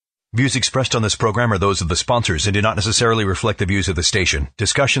Views expressed on this program are those of the sponsors and do not necessarily reflect the views of the station.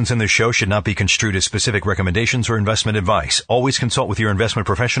 Discussions in this show should not be construed as specific recommendations or investment advice. Always consult with your investment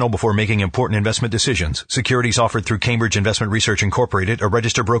professional before making important investment decisions. Securities offered through Cambridge Investment Research Incorporated, a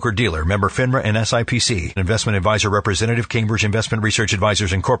registered broker-dealer, member FINRA and SIPC. Investment advisor representative, Cambridge Investment Research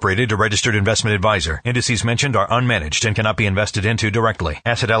Advisors Incorporated, a registered investment advisor. Indices mentioned are unmanaged and cannot be invested into directly.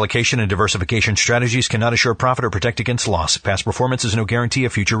 Asset allocation and diversification strategies cannot assure profit or protect against loss. Past performance is no guarantee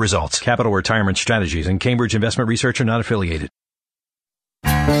of future results. Capital Retirement Strategies and Cambridge Investment Research are not affiliated.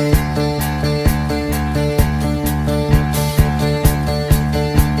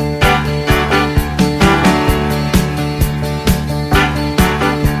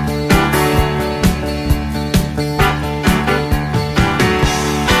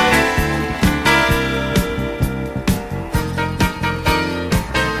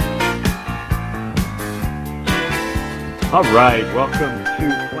 All right, welcome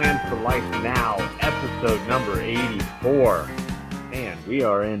to Plan for Life Now, episode number 84. Man, we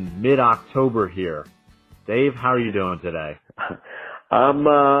are in mid-October here. Dave, how are you doing today? I'm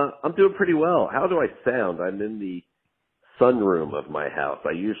doing pretty well. How do I sound? I'm in the sunroom of my house.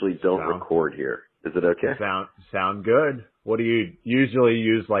 I usually don't record here. Is it okay? Sound good. What do you usually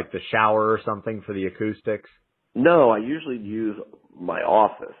use, like the shower or something for the acoustics? No, I usually use my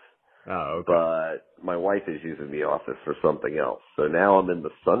office. Oh, okay. But my wife is using the office for something else. So now I'm in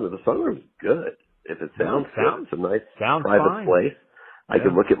the sunroom. The sunroom's good. If it sounds good, it's a nice private place. I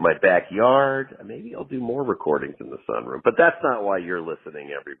can look at my backyard. Maybe I'll do more recordings in the sunroom. But that's not why you're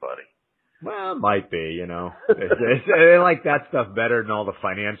listening, everybody. Well, it might be, you know. They like that stuff better than all the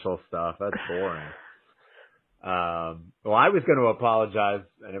financial stuff. That's boring. Well, I was going to apologize,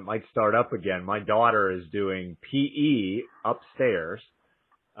 and it might start up again. My daughter is doing PE upstairs.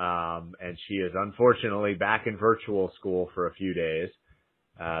 And she is unfortunately back in virtual school for a few days.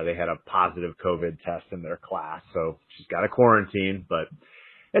 They had a positive COVID test in their class, so she's got a quarantine, but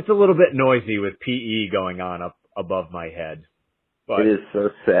it's a little bit noisy with PE going on up above my head. But it is so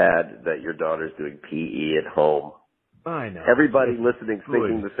sad that your daughter's doing PE at home. I know. Everybody listening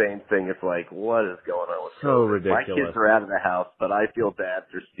thinking the same thing. It's like, what is going on with so COVID? ridiculous. My kids are out of the house, but I feel bad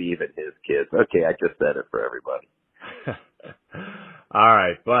for Steve and his kids. Okay, I just said it for everybody. All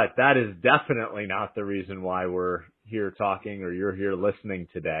right, but that is definitely not the reason why we're here talking or you're here listening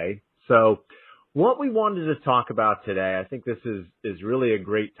today. So what we wanted to talk about today, I think this is really a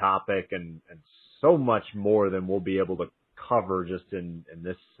great topic and so much more than we'll be able to cover just in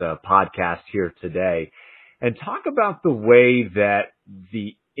this podcast here today, and talk about the way that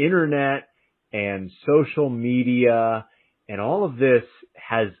the internet and social media and all of this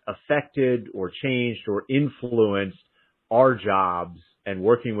has affected or changed or influenced our jobs and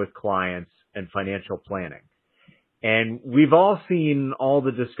working with clients and financial planning. And we've all seen all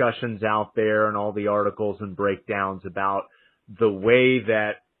the discussions out there and all the articles and breakdowns about the way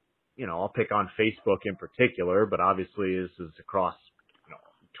that, you know, I'll pick on Facebook in particular, but obviously this is across, you know,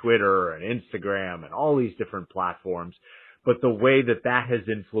 Twitter and Instagram and all these different platforms, but the way that that has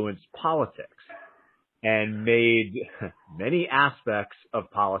influenced politics and made many aspects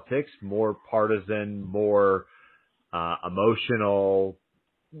of politics more partisan, more emotional.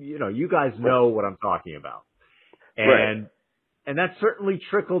 You know, you guys know what I'm talking about. And that certainly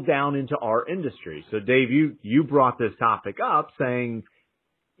trickled down into our industry. So Dave, you brought this topic up saying,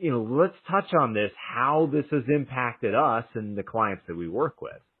 you know, let's touch on this, how this has impacted us and the clients that we work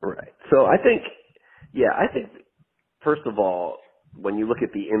with. Right. So I think first of all, when you look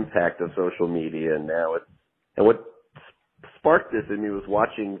at the impact of social media now, and what sparked this in me was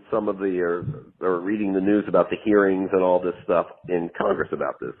watching some of or reading the news about the hearings and all this stuff in Congress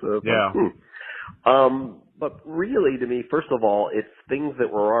about this. So, but really, to me, first of all, it's things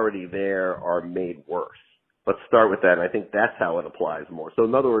that were already there are made worse. Let's start with that. And I think that's how it applies more. So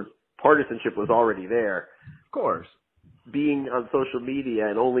in other words, partisanship was already there. Of course. Being on social media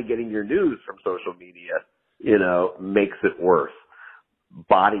and only getting your news from social media, you know, makes it worse.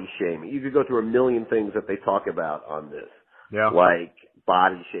 Body shaming. You could go through a million things that they talk about on this. Yeah. Like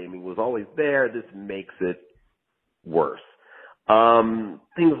body shaming was always there. This makes it worse.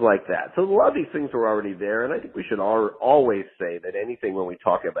 Things like that. So a lot of these things were already there, and I think we should always say that anything when we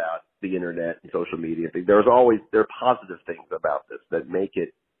talk about the internet and social media, there are positive things about this that make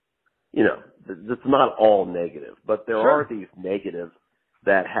it, you know, it's not all negative, but there are these negatives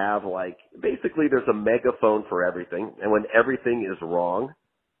that have, like, basically there's a megaphone for everything, and when everything is wrong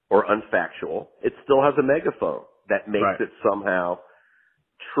or unfactual, it still has a megaphone that makes it somehow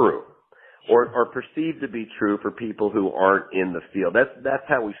true or perceived to be true for people who aren't in the field. That's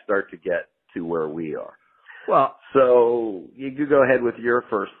how we start to get to where we are. Well, So you could go ahead with your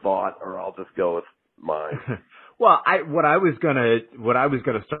first thought, or I'll just go with mine. well, what I was gonna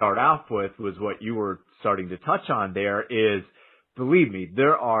start off with was what you were starting to touch on there is, believe me,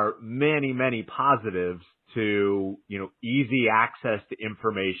 there are many, many positives to, easy access to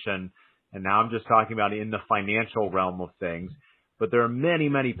information. And now I'm just talking about in the financial realm of things, but there are many,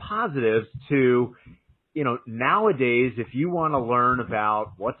 many positives to, nowadays, if you want to learn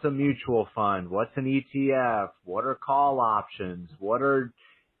about what's a mutual fund, what's an ETF, what are call options, what are,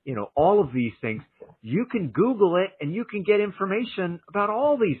 all of these things, you can Google it and you can get information about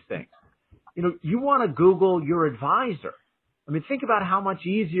all these things. You want to Google your advisor. I mean, think about how much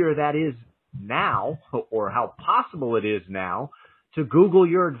easier that is now, or how possible it is now, to Google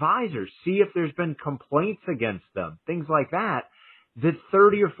your advisor, see if there's been complaints against them, things like that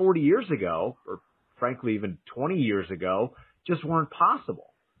 30 or 40 years ago, or frankly even 20 years ago, just weren't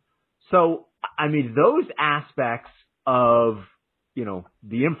possible. So, I mean, those aspects of,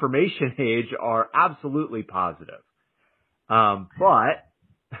 the information age are absolutely positive.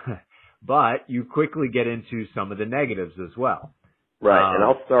 But you quickly get into some of the negatives as well. Right, and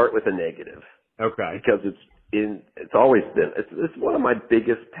I'll start with a negative. Okay. Because it's always been, it's one of my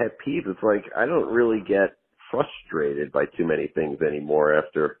biggest pet peeves. It's like, I don't really get frustrated by too many things anymore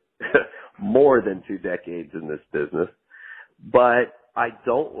after more than 2 decades in this business. But I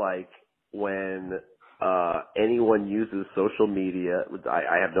don't like when anyone uses social media.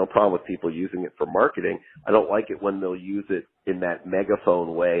 I have no problem with people using it for marketing. I don't like it when they'll use it in that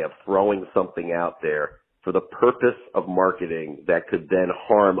megaphone way of throwing something out there for the purpose of marketing that could then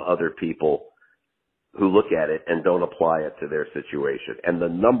harm other people who look at it and don't apply it to their situation. And the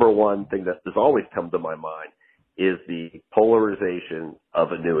number one thing that has always come to my mind is the polarization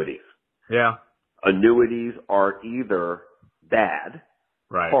of annuities. Yeah. Annuities are either bad,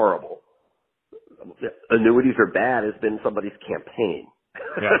 right, horrible. Annuities are bad has been somebody's campaign,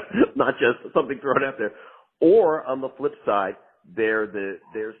 not just something thrown out there. Or on the flip side, they're the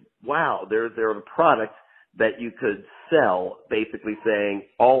product that you could sell, basically saying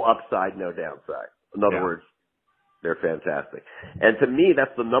all upside, no downside. In other words, they're fantastic. And to me,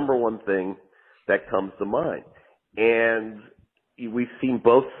 that's the number one thing that comes to mind. And we've seen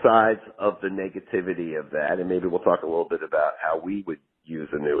both sides of the negativity of that, and maybe we'll talk a little bit about how we would use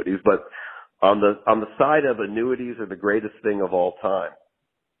annuities. But on the side of annuities are the greatest thing of all time,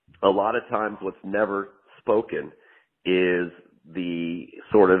 a lot of times what's never spoken is the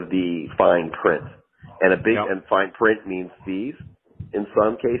sort of the fine print. And and fine print means fees in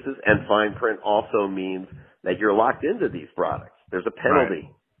some cases, and fine print also means that you're locked into these products. There's a penalty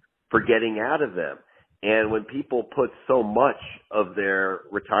for getting out of them. And when people put so much of their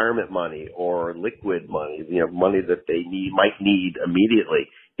retirement money or liquid money, money that they might need immediately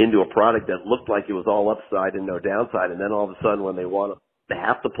into a product that looked like it was all upside and no downside, and then all of a sudden when they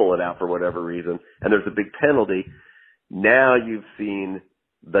have to pull it out for whatever reason, and there's a big penalty, now you've seen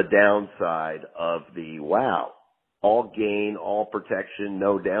the downside of the all gain, all protection,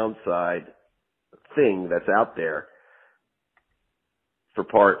 no downside thing that's out there for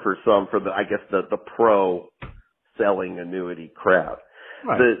the pro selling annuity crowd.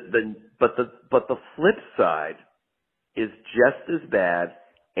 Right. But the flip side is just as bad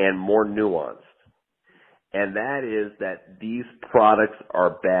and more nuanced. And that is that these products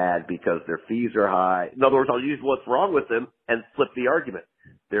are bad because their fees are high. In other words, I'll use what's wrong with them and flip the argument.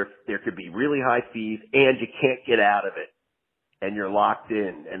 There could be really high fees and you can't get out of it. And you're locked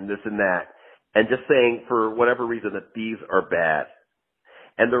in and this and that. And just saying for whatever reason that these are bad.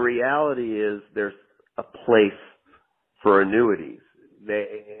 And the reality is there's a place for annuities.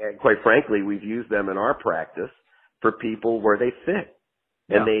 And quite frankly, we've used them in our practice for people where they fit.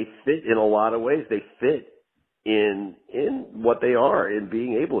 And they fit in a lot of ways. They fit in what they are, in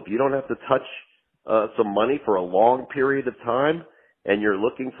being able, if you don't have to touch some money for a long period of time and you're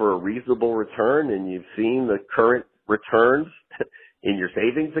looking for a reasonable return and you've seen the current returns in your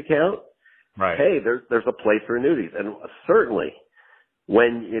savings account, hey, there's a place for annuities. And certainly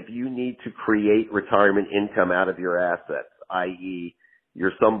if you need to create retirement income out of your assets, i.e.,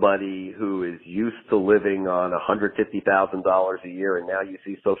 you're somebody who is used to living on $150,000 a year and now you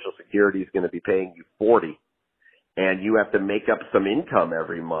see Social Security is going to be paying you $40,000 and you have to make up some income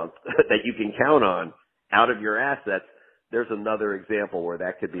every month that you can count on out of your assets, there's another example where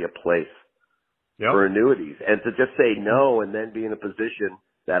that could be a place for annuities. And to just say no and then be in a position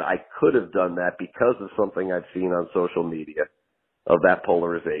that I could have done that because of something I've seen on social media of that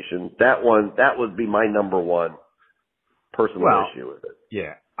polarization, that would be my number one personal issue with it.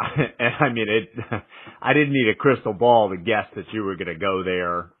 Yeah. And I mean, I didn't need a crystal ball to guess that you were going to go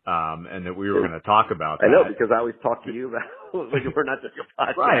there, and that we were going to talk about that. I know, because I always talk to you about, we're not just a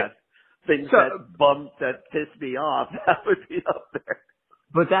podcast. Right. Things that piss me off, that would be up there.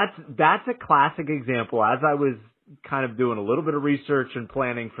 But that's a classic example, as I was kind of doing a little bit of research and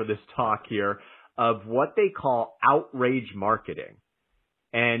planning for this talk here, of what they call outrage marketing.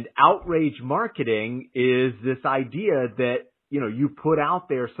 And outrage marketing is this idea that, you put out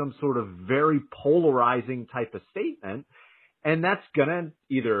there some sort of very polarizing type of statement, and that's gonna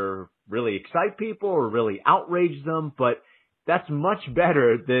either really excite people or really outrage them, but that's much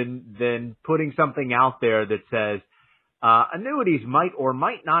better than putting something out there that says, annuities might or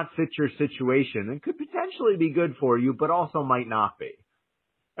might not fit your situation and could potentially be good for you, but also might not be.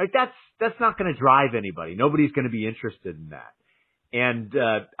 Like that's not going to drive anybody. Nobody's going to be interested in that. And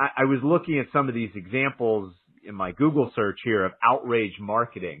I was looking at some of these examples in my Google search here of outrage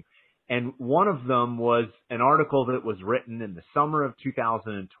marketing. And one of them was an article that was written in the summer of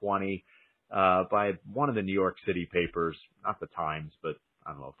 2020 by one of the New York City papers, not the Times, but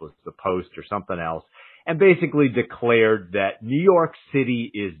I don't know if it was the Post or something else, and basically declared that New York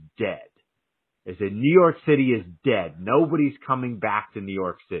City is dead. They said New York City is dead. Nobody's coming back to New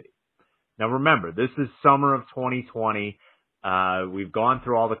York City. Now remember, this is summer of 2020. We've gone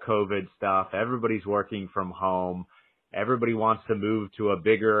through all the COVID stuff. Everybody's working from home. Everybody wants to move to a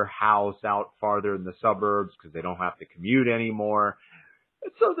bigger house out farther in the suburbs because they don't have to commute anymore.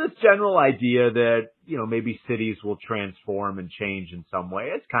 So this general idea that, maybe cities will transform and change in some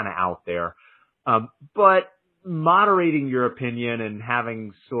way, it's kind of out there. But moderating your opinion and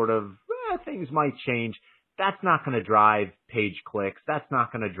having sort of, things might change, that's not going to drive page clicks. That's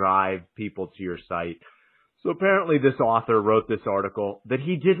not going to drive people to your site. So apparently this author wrote this article that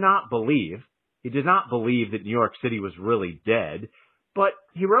he did not believe. He did not believe that New York City was really dead, but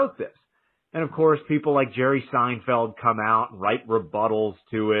he wrote this. And of course, people like Jerry Seinfeld come out and write rebuttals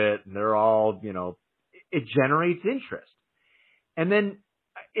to it, and they're all, it generates interest. And then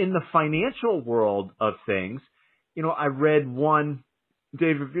in the financial world of things, I read one,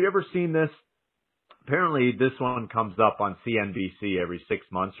 Dave, have you ever seen this? Apparently this one comes up on CNBC every 6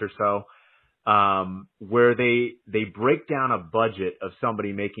 months or so. Where they break down a budget of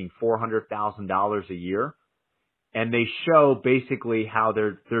somebody making $400,000 a year, and they show basically how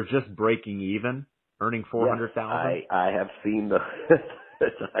they're just breaking even, earning $400,000. Yes, I have seen the.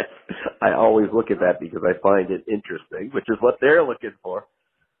 I always look at that because I find it interesting, which is what they're looking for.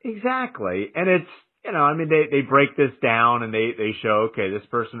 Exactly, and it's they break this down and they show, okay, this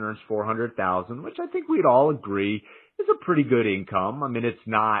person earns $400,000, which I think we'd all agree is a pretty good income. I mean, it's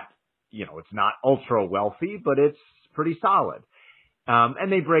not. It's not ultra wealthy, but it's pretty solid. And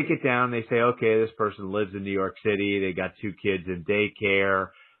they break it down. They say, okay, this person lives in New York City. They got 2 kids in daycare.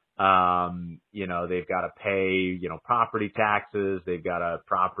 They've got to pay, property taxes. They've got a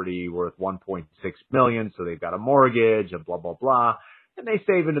property worth $1.6 million. So they've got a mortgage and blah, blah, blah. And they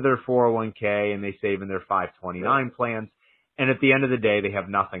save into their 401k and they save in their 529 plans. And at the end of the day, they have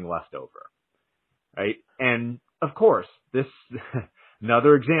nothing left over. Right. And of course, this,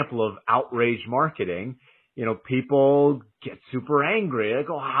 another example of outrage marketing, people get super angry. They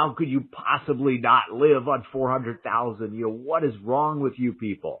go, how could you possibly not live on $400,000? What is wrong with you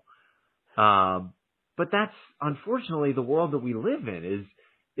people? But that's unfortunately the world that we live in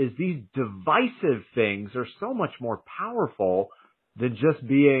is these divisive things are so much more powerful than just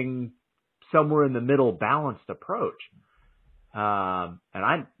being somewhere in the middle balanced approach. And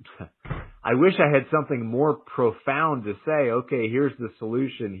I wish I had something more profound to say, okay, here's the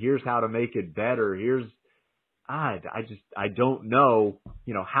solution. Here's how to make it better. I don't know,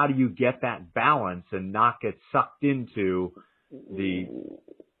 how do you get that balance and not get sucked into in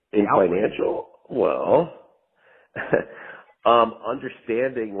financial? Well,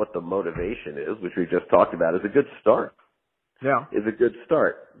 understanding what the motivation is, which we just talked about, is a good start. Yeah. Is a good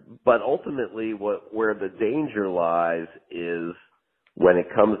start. But ultimately where the danger lies is when it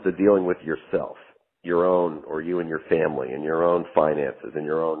comes to dealing with yourself, your own, or you and your family, and your own finances and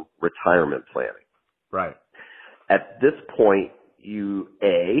your own retirement planning. Right. At this point,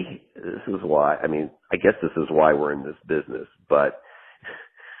 this is why, I guess this is why we're in this business, but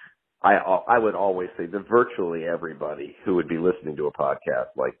I would always say that virtually everybody who would be listening to a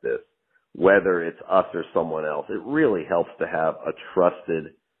podcast like this, whether it's us or someone else, it really helps to have a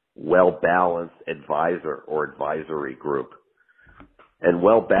trusted, well-balanced advisor or advisory group. And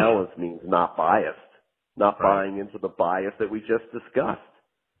well-balanced means not biased, not buying into the bias that we just discussed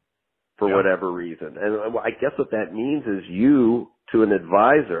for whatever reason. And I guess what that means is you, to an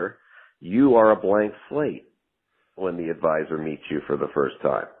advisor, you are a blank slate. when the advisor meets you for the first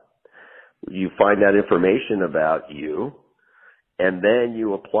time. You find out information about you, and then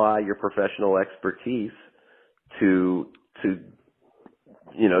you apply your professional expertise to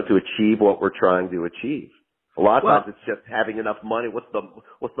achieve what we're trying to achieve. A lot of times it's just having enough money. What's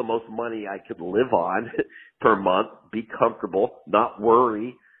the most money I could live on per month? Be comfortable, not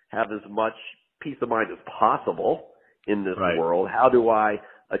worry, have as much peace of mind as possible in this world. How do I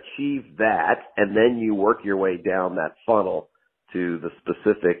achieve that? And then you work your way down that funnel to the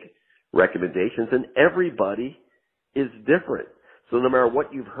specific recommendations. And everybody is different. So no matter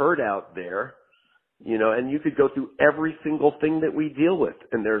what you've heard out there, and you could go through every single thing that we deal with,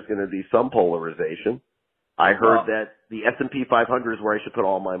 and there's going to be some polarization. I heard that the S&P 500 is where I should put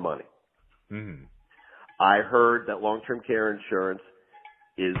all my money. Mm-hmm. I heard that long-term care insurance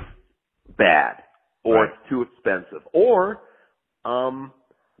is bad or it's too expensive. Or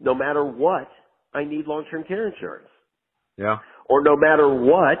no matter what, I need long-term care insurance. Yeah. Or no matter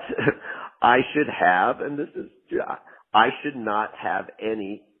what, I should have, I should not have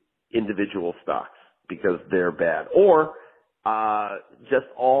any individual stocks because they're bad. Or I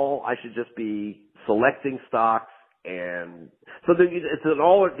should just be selecting stocks, and so it's the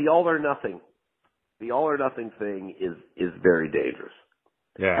all or nothing. The all or nothing thing is very dangerous.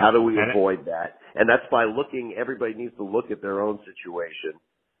 Yeah. How do we avoid that? And that's by everybody needs to look at their own situation.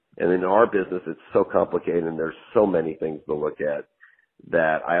 And in our business, it's so complicated and there's so many things to look at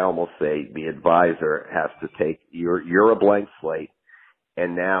that I almost say the advisor has to take, you're a blank slate.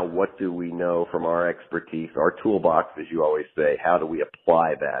 And now what do we know from our expertise, our toolbox, as you always say, how do we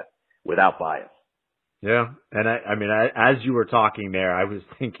apply that without bias? Yeah. And as you were talking there, I was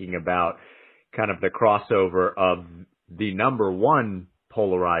thinking about kind of the crossover of the number one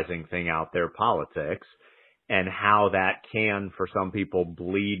polarizing thing out there, politics, and how that can, for some people,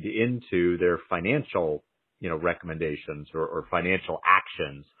 bleed into their financial, recommendations or financial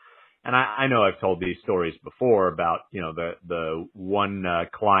actions. And I know I've told these stories before about, the one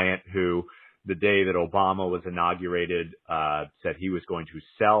client who, the day that Obama was inaugurated, said he was going to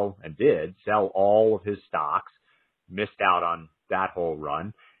sell, and did sell, all of his stocks, missed out on that whole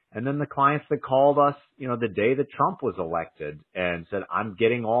run. And then the clients that called us, the day that Trump was elected and said, I'm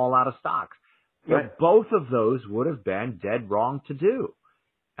getting all out of stocks. Right. Both of those would have been dead wrong to do.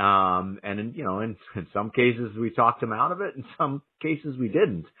 And in some cases we talked him out of it. In some cases we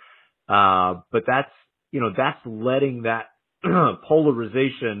didn't. But that's letting that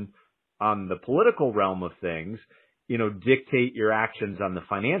polarization on the political realm of things, dictate your actions on the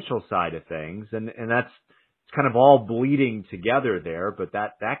financial side of things. And that's, it's kind of all bleeding together there, but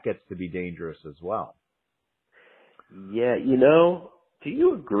that gets to be dangerous as well. Yeah. Do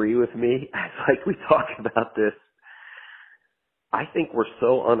you agree with me? Like we talk about this, I think we're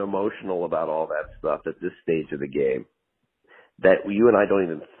so unemotional about all that stuff at this stage of the game that you and I don't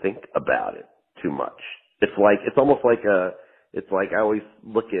even think about it too much. It's almost like I always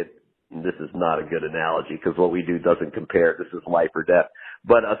look at, and this is not a good analogy because what we do doesn't compare. This is life or death.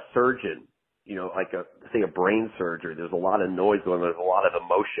 But a surgeon, say a brain surgery, there's a lot of noise going on. There's a lot of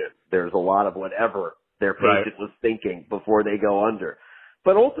emotion. There's a lot of whatever their patient was thinking before they go under.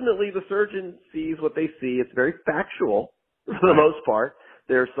 But ultimately, the surgeon sees what they see. It's very factual for the most part.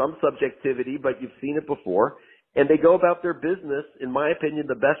 There's some subjectivity, but you've seen it before. And they go about their business, in my opinion,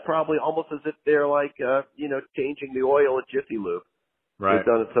 the best probably almost as if they're changing the oil at Jiffy Lube. Right. They've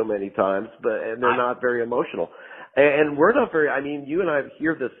done it so many times, and they're not very emotional. And we're not very, you and I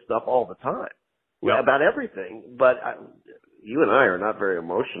hear this stuff all the time about everything, but you and I are not very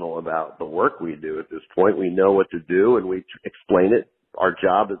emotional about the work we do at this point. We know what to do and we explain it. Our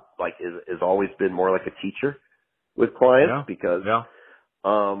job is always been more like a teacher with clients because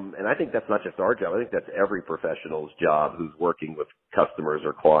and I think that's not just our job. I think that's every professional's job who's working with customers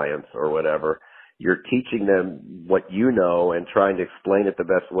or clients or whatever. You're teaching them what you know and trying to explain it the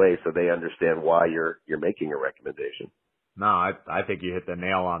best way so they understand why you're making a recommendation. No, I think you hit the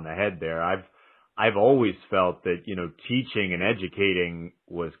nail on the head there. I've always felt that, teaching and educating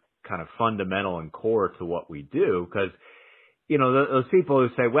was kind of fundamental and core to what we do because, those people who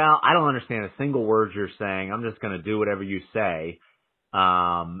say, well, I don't understand a single word you're saying. I'm just going to do whatever you say. But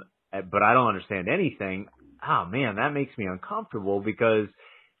I don't understand anything. Oh man, that makes me uncomfortable because,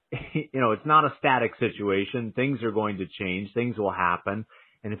 it's not a static situation. Things are going to change. Things will happen.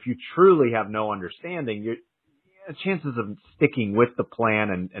 And if you truly have no understanding, chances of sticking with the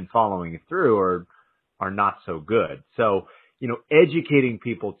plan and following it through are not so good. So, educating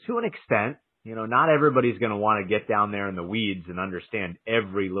people to an extent, not everybody's going to want to get down there in the weeds and understand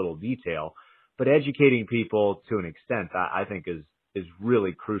every little detail, but educating people to an extent, I think is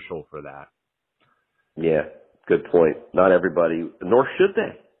really crucial for that. Yeah. Good point. Not everybody, nor should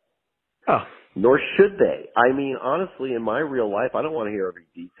they. Oh. Nor should they. I mean, honestly, in my real life, I don't want to hear every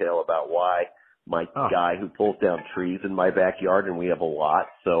detail about why my guy who pulls down trees in my backyard, and we have a lot,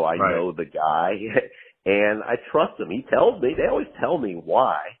 so I know the guy, and I trust him. He tells me. They always tell me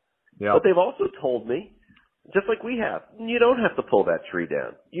why. Yep. But they've also told me, just like we have, you don't have to pull that tree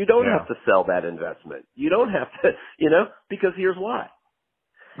down. You don't have to sell that investment. You don't have to, because here's why.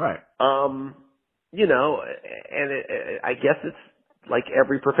 Right. And I guess it's like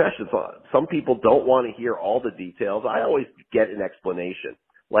every profession. Some people don't want to hear all the details. I always get an explanation.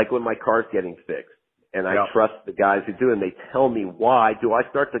 Like when my car's getting fixed and I trust the guys who do it and they tell me why. Do I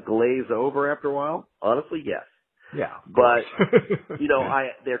start to glaze over after a while? Honestly, yes. Yeah. But,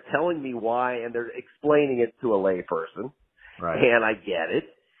 they're telling me why and they're explaining it to a layperson. Right. And I get it.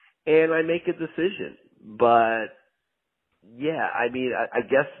 And I make a decision. But, yeah, I mean, I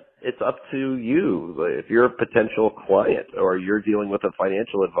guess it's up to you. If you're a potential client or you're dealing with a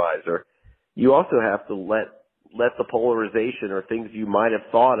financial advisor, you also have to let the polarization or things you might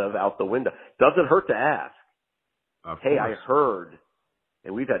have thought of out the window. Doesn't hurt to ask. Hey, I heard,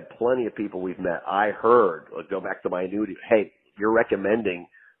 and we've had plenty of people we've met. I heard, go back to my annuity. Hey, you're recommending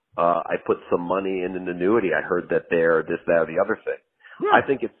I put some money in an annuity. I heard that they're this, that, or the other thing. Yeah.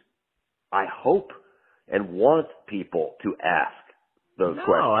 I hope and want people to ask those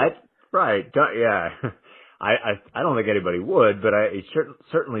questions. I don't think anybody would, but I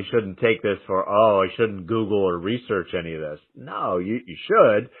certainly shouldn't take this for, I shouldn't Google or research any of this. No, you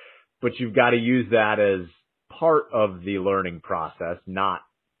should, but you've got to use that as part of the learning process, not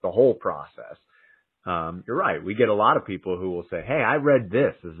the whole process. You're right. We get a lot of people who will say, hey, I read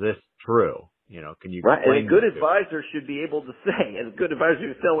this. Is this true? Can you explain? And a good advisor should be able to say, and a good advisor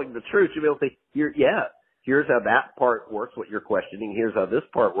who's telling the truth should be able to say, here's how that part works, what you're questioning. Here's how this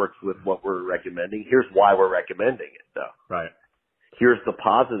part works with what we're recommending. Here's why we're recommending it, though. Right. Here's the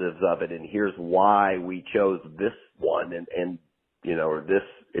positives of it, and here's why we chose this one and or this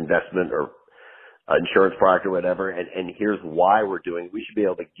investment or insurance product or whatever, and here's why we're doing it. We should be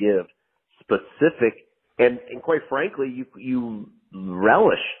able to give specific, and quite frankly, you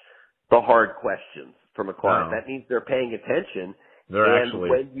relish the hard questions from a client. That means they're paying attention.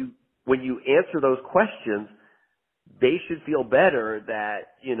 When you answer those questions, they should feel better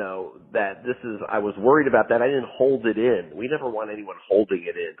that, that this is, I was worried about that. I didn't hold it in. We never want anyone holding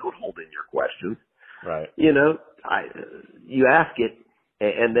it in. Don't hold in your questions. Right. You ask it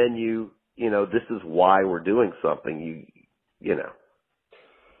and then this is why we're doing something,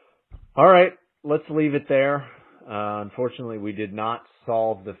 All right. Let's leave it there. Unfortunately, we did not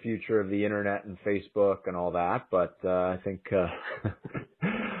solve the future of the internet and Facebook and all that, but I think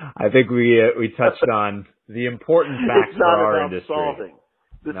we touched on the important facts for our industry. It's not about solving.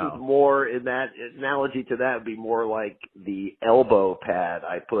 This is more, in that analogy to that would be more like the elbow pad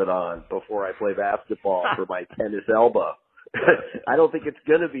I put on before I play basketball for my tennis elbow. I don't think it's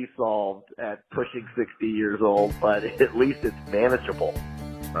going to be solved at pushing 60 years old, but at least it's manageable.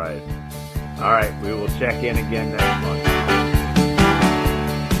 Right. All right. We will check in again next month.